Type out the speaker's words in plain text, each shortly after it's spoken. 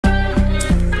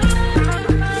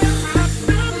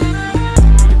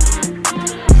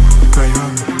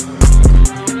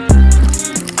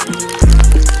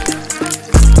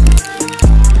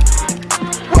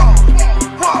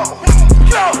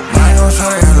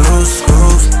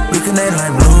connect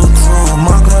like Bluetooth.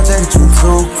 Moncler take it too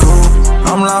cool.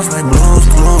 I'm lost like Blue's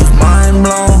Clues. Mind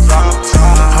blown,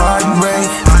 heartbreak,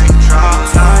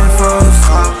 time froze.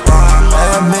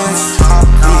 Bad bitch,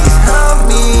 please help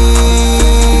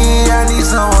me. I need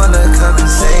someone to come and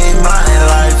save my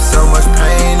life. So much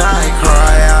pain, I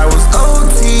cry. I was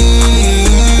OT.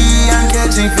 I'm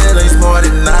catching feelings more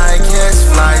than I catch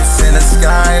flights in the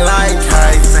sky like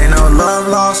kites. Ain't no love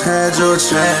lost, had your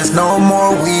chance. No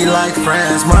more, we like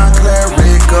friends. Moncler,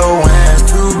 Rico, hands.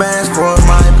 2 bands for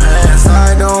my pants.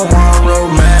 I don't want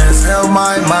romance. Help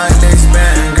my mind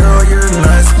expand. Girl, you're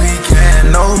nuts, we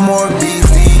can. No more beef,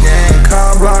 vegan.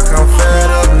 Car block, I'm fed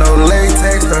up. No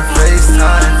latex or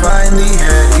FaceTime. Finally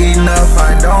had enough.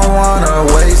 I don't wanna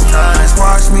waste time.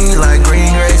 Squash me like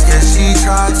green grapes, cause she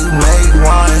tried to make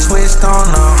wine. Switched on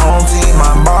the home team.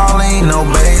 My ball ain't no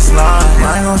baseline.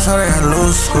 I ain't gon' show they had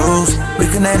loose screws. We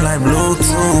connect like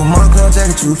Bluetooth. Moncler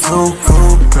take it too cool.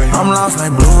 I'm lost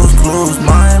like Blue's Clues.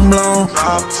 Mind blown,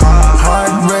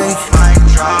 heartbreak,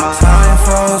 time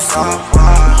froze.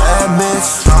 Bad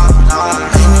bitch,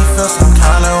 made me feel some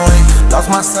kind of way. Lost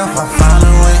myself, I found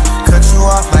a way. Cut you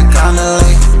off like kinda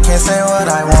late. Can't say what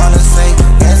I wanna say.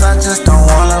 Games I just don't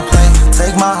wanna play.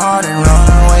 Take my heart and run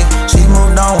away. She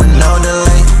moved on with no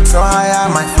delay. So high I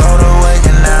might float away.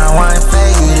 And now I'm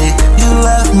faded. You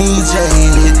left me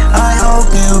jaded. I hope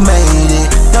you made it.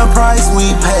 The price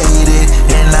we paid it.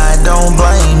 And I don't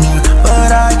blame you,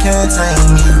 but I can't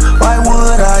tame you. Why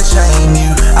would I shame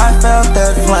you? I felt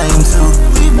that flame too.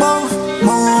 We both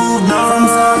moved on from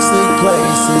toxic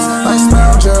places. I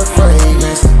smelled your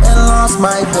fragrance and lost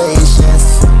my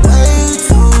patience. Way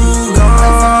too gone. I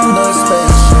found a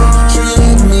spaceship,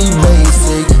 treated me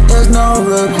basic. There's no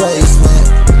replacement.